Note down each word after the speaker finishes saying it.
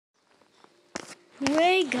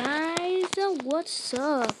Hey guys, what's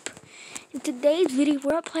up? In today's video,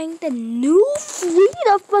 we're playing the new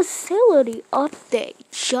Freedom Facility update.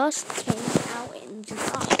 Just came out in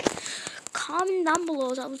July. Comment down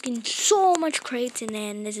below. I was getting so much crates, and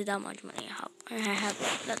then this is that much money I have.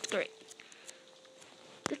 That's great.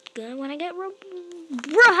 That's good. When I get bro,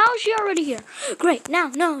 how's she already here? Great.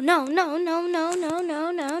 Now, no.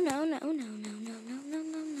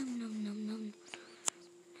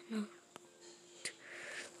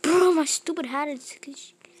 Bro, my stupid hat is.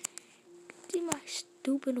 See my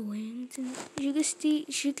stupid wings, and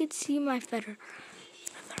she could see my feather.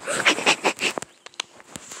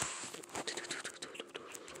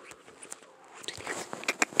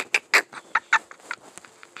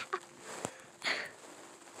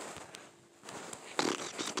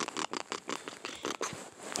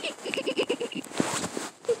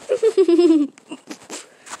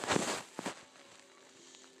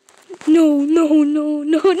 No.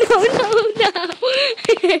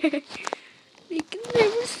 They can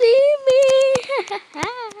never see me.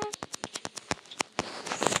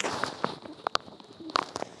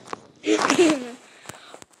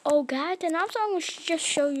 Oh, guys, and I'm going to just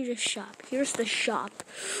show you the shop. Here's the shop.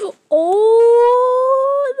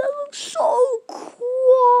 Oh, that looks so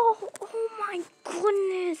cool. Oh, my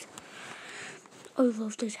goodness. I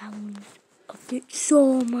love this Halloween update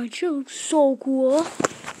so much. It looks so cool.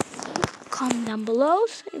 Comment down below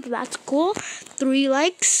if that's cool. 3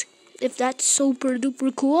 likes if that's super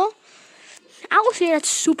duper cool. I will say that's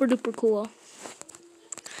super duper cool.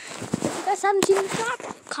 If you guys haven't seen the shop,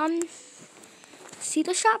 come see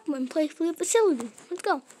the shop and play Freedom Facility. Let's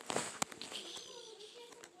go.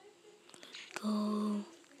 And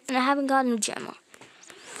I haven't gotten a gem.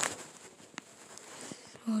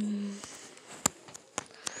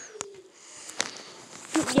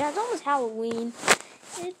 Yeah, it's almost Halloween.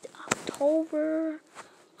 It's October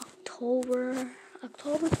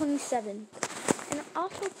 27th. And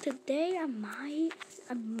also today I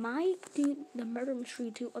might do the Murder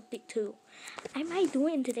Mystery 2 update too. I might do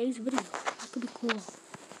it in today's video. That could be cool.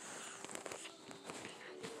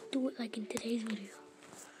 Do it like in today's video.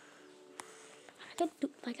 I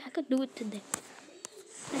could do it today.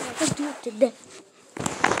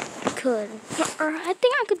 Or I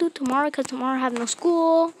think I could do it tomorrow because tomorrow I have no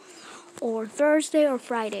school. Or Thursday or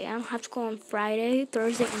Friday. I don't have school on Friday,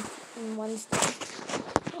 Thursday, and Wednesday.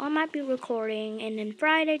 So I might be recording, and then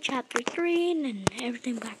Friday, chapter 3, and then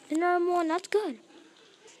everything back to normal, and that's good.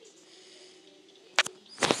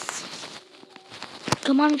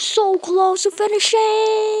 Come on, I'm so close to finishing.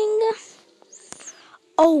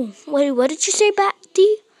 Oh, wait, what did you say,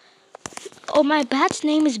 Batty? Oh, my bat's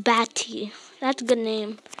name is Batty. That's a good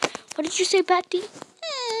name. What did you say, Batty?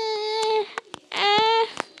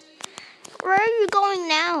 Where are you going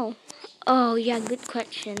now? Oh, yeah, good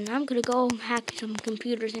question. I'm gonna go hack some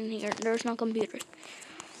computers in here. There's no computers.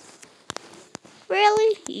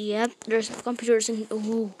 Really? Yep, there's no computers in here.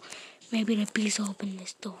 Oh, maybe the bees open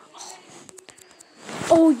this door.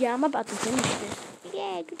 Oh, yeah, I'm about to finish this.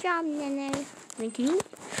 Yeah, good job, Nene. Thank you.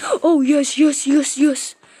 Oh, yes. We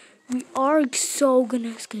are so gonna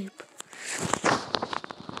escape.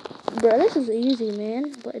 Bro, this is easy,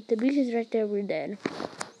 man. But if the beast is right there, we're dead.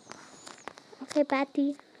 Okay,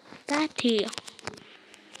 Batty.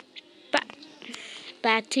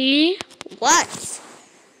 Batty. What?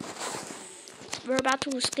 We're about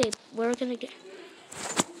to escape. We're about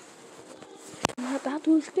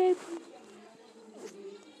to escape.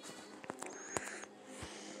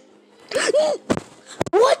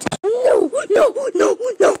 What? No.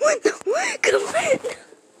 Come on.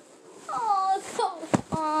 Oh,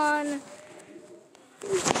 come on.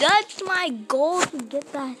 That's my goal, to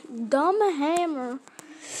get that dumb hammer.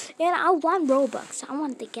 And I want Robux. I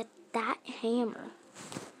want to get that hammer.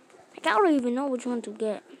 I don't even know which one to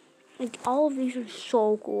get. Like, all of these are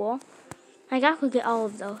so cool. Like, I could get all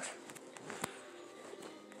of those.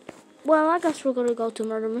 Well, I guess we're going to go to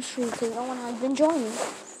Murder Mystery because no one has been joining.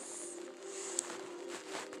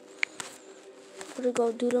 We're going to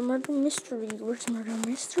go do the Murder Mystery. Where's Murder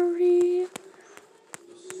Mystery?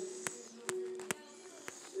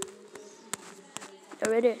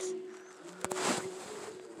 There it is.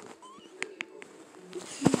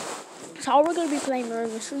 So we're going to be playing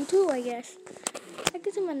Murder Mystery 2, I guess. I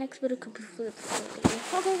guess in my next video could be Freedom Facility.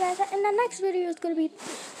 Okay, guys, and the next video is going to be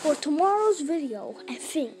for tomorrow's video, I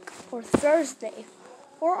think, or Thursday,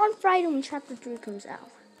 or on Friday when chapter 3 comes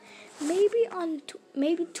out. Maybe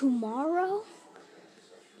tomorrow,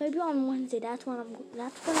 maybe on Wednesday. That's when I'm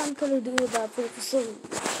going to do the Freedom Facility.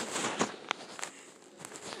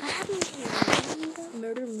 I haven't played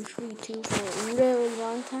Murder Mystery 2 for a really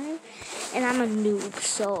long time. and I'm a noob,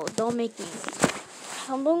 so don't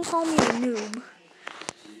call me a noob.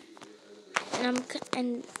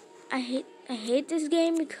 And I hate this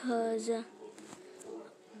game because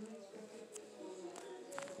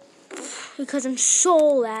I'm so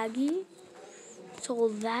laggy. So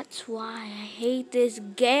that's why I hate this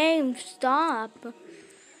game. Stop.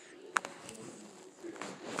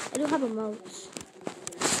 I do have a mouse.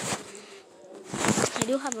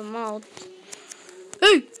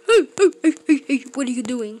 Hey, what are you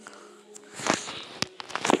doing?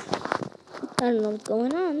 I don't know what's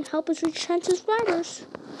going on. Help us reach 10 subscribers.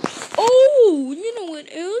 Oh, you know what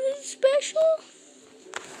else is special?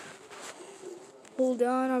 Hold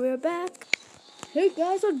on, I'll be right back. Hey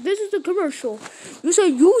guys, look, this is the commercial. You say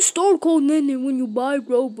use store code Nene when you buy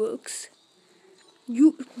Robux.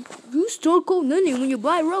 You use store code Nene when you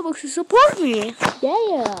buy Robux to support me.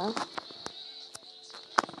 Yeah.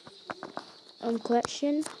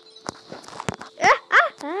 Question.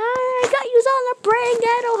 I got you on the prank.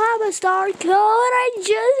 I don't have a star code. I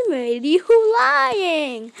just made you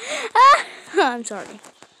lying. I'm sorry.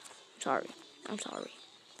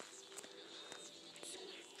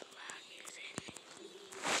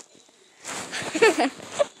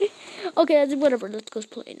 Okay, that's whatever. Let's go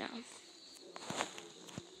play now.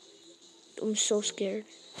 I'm so scared.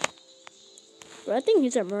 But I think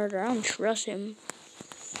he's a murderer. I don't trust him.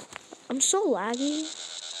 I'm so laggy.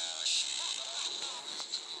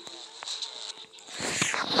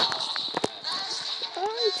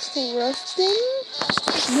 I trust him.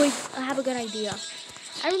 Wait, I have a good idea.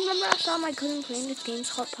 I remember I saw my cousin playing this game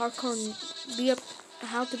called How to Be a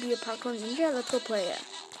Parkour Ninja. Let's go play it.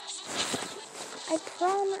 I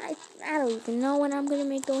promise. I don't even know when I'm gonna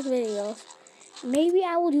make those videos. Maybe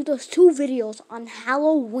I will do those 2 videos on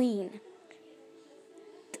Halloween.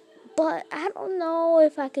 But I don't know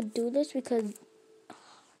if I could do this because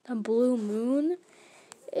the blue moon,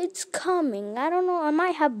 it's coming. I don't know. I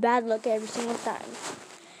might have bad luck every single time.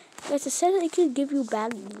 Because it says it could give you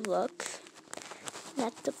bad luck.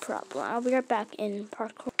 That's the problem. I'll be right back in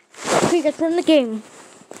parkour. Okay, guys, we're in the game.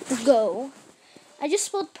 Let's go. I just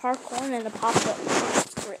spelled parkour and it popped up.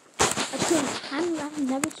 Great. I've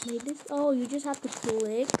never played this. Oh, you just have to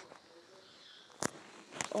click.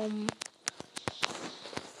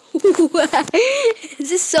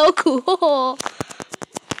 This is so cool.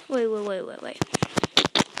 Wait. What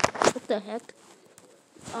the heck?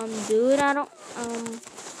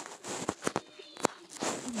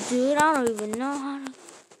 Dude, I don't even know how to.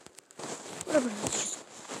 Whatever.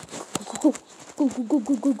 Go.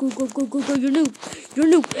 You're noob. No.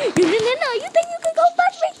 You think you can go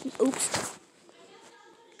past me? Oops.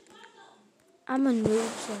 I'm a noob,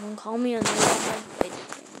 so don't call me a noob. I've played this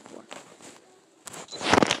game before.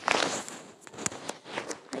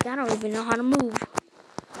 Like, I don't even know how to move.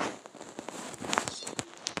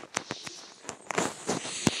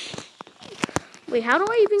 Wait, how do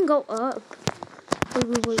I even go up?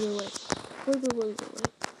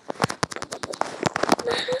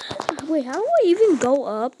 Wait, how do I even go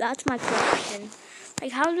up? That's my question.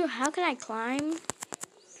 Like, how can I climb?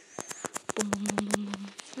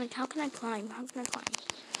 Like, how can I climb?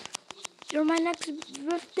 You're my next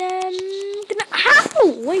victim. How?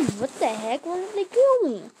 Wait, what the heck? Why did they kill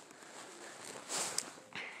me?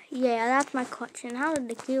 Yeah, that's my question. How did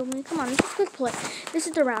they kill me? Come on, let's just quick play. This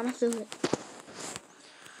is the round. Let's do it.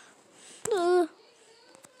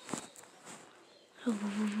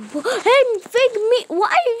 Hey, fake me.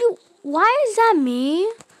 Why is that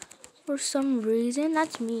me? For some reason,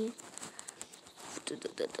 that's me.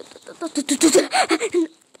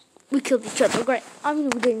 We killed each other. Great. We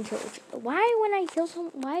didn't kill each other. Why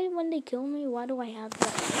when they kill me, why do I have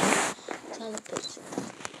that teleportation?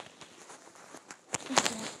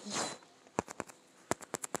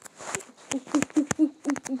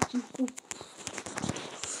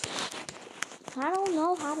 I don't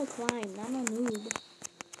know how to climb. I'm a noob.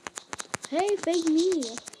 Hey, fake me.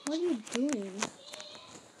 What are you doing?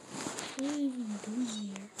 What are you even doing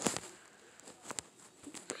here?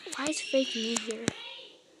 Why is fake me here?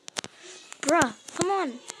 Bruh, come on.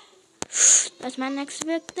 That's my next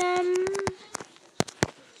victim.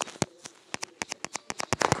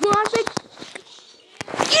 Come on, fake.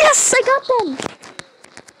 Yes, I got them.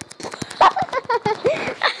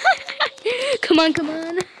 Come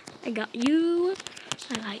on. I got you.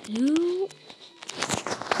 I got you.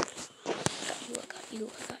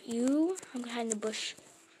 I'm gonna hide in the bush.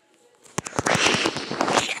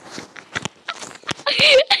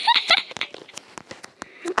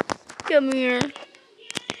 Come here.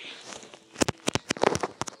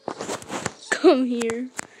 Come here.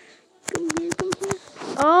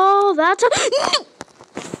 Oh, that's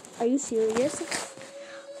a... Are you serious?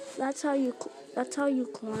 That's how you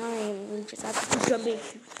climb. You just have to keep jumping.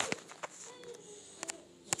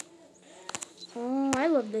 Oh, I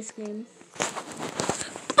love this game.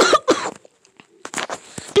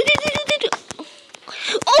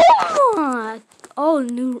 Oh, a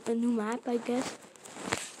new map, I guess.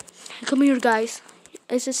 Come here, guys.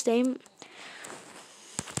 It's the same.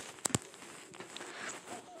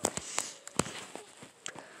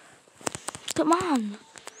 Come on.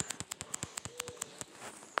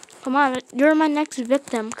 Come on, you're my next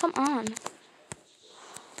victim. Come on.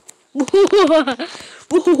 No, I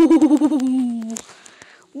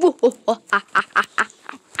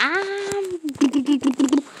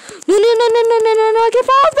can't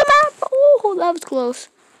fall off the map. Oh, that was close.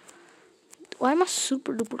 Why am I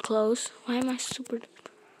super duper close? Why am I super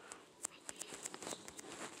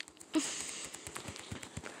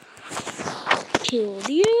killed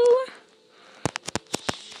you?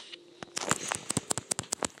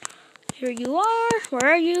 Here you are.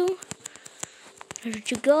 Where are you? Where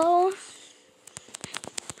did you go?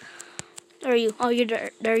 There are you. Oh, you're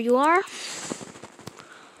there. There you are.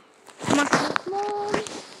 Come on, come on.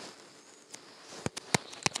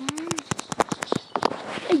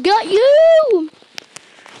 I got you.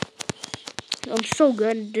 I'm so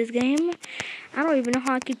good at this game. I don't even know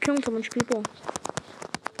how I keep killing so much people.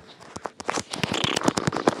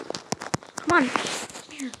 Come on.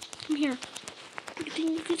 Come here. Come here. You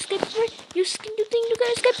think you can escape from me? You think you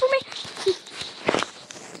can escape from me?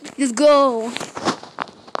 Just go.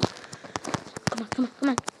 Come on, come on, come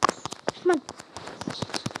on. Come on.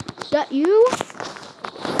 Got you?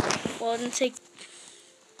 Well, it didn't take...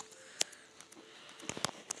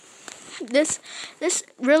 This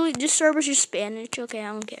server's just Spanish. Okay,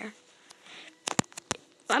 I don't care.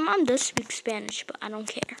 My mom does speak Spanish, but I don't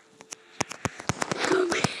care.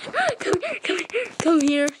 Come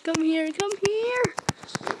here.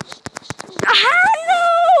 Ah,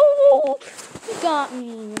 no! You got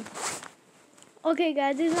me. Okay,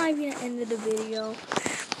 guys, this is not even the end of the video.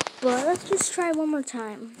 But let's just try one more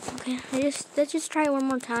time. Okay, let's just try one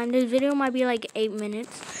more time. This video might be like 8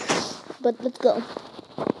 minutes. But let's go.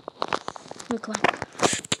 Come on.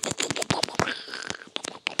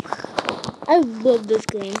 I love this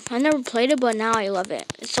game. I never played it, but now I love it.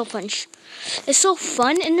 It's so fun. It's so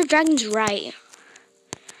fun, and the dragon's right.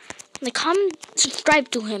 Like, comment, subscribe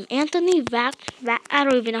to him, Anthony Vac. I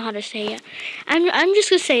don't even know how to say it. I'm just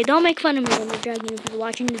gonna say, don't make fun of me, Ender Dragon, if you're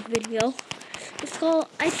watching this video. It's called.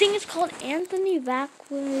 I think it's called Anthony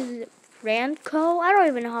Vacquiz Ranco. I don't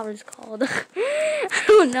even know how it's called. I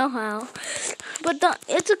don't know how. But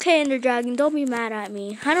it's okay, Ender Dragon. Don't be mad at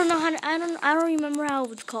me. I don't know how. I don't remember how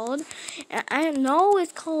it's called. I know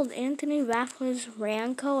it's called Anthony Vacquiz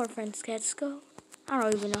Ranco or Francesco. I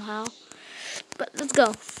don't even know how. But let's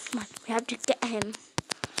go. Come on, we have to get him.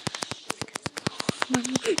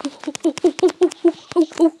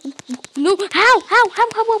 No, how?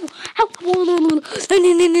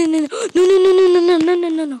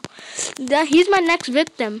 No. He's my next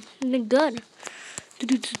victim. Good.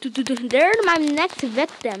 They're my next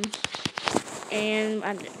victim. And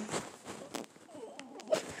I'm dead.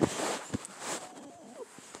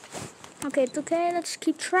 Okay, it's okay. Let's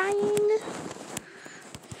keep trying.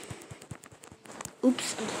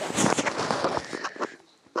 Oops, I'm dead.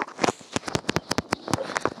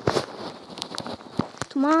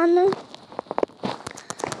 Come on.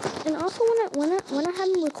 And also when I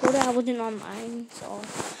hadn't recorded, I wasn't online, so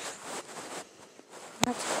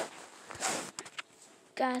that's good.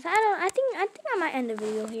 Guys, I think I might end the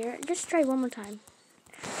video here. Just try one more time.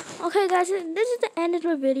 Okay, guys, this is the end of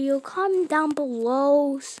the video. Comment down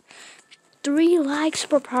below 3 likes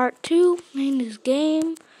for part 2 in this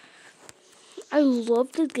game. I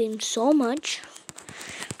love this game so much.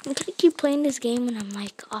 I'm gonna keep playing this game when I'm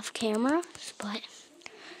like off camera, but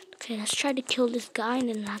okay, let's try to kill this guy, and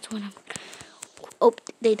then that's when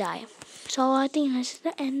they die. So I think this is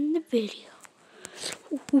the end of the video.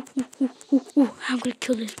 I'm gonna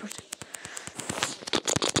kill this person.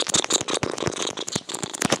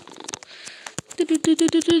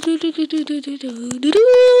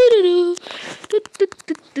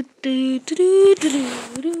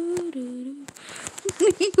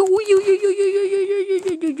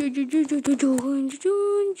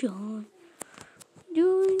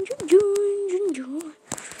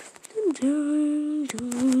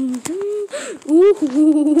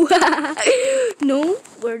 No,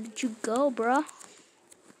 where did you go, bruh?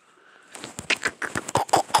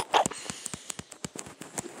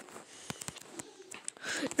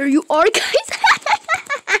 There you are, guys.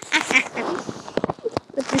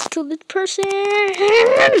 Let's just kill this person.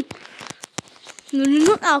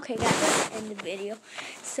 No. Okay, guys, let's end the video.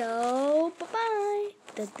 So, bye bye.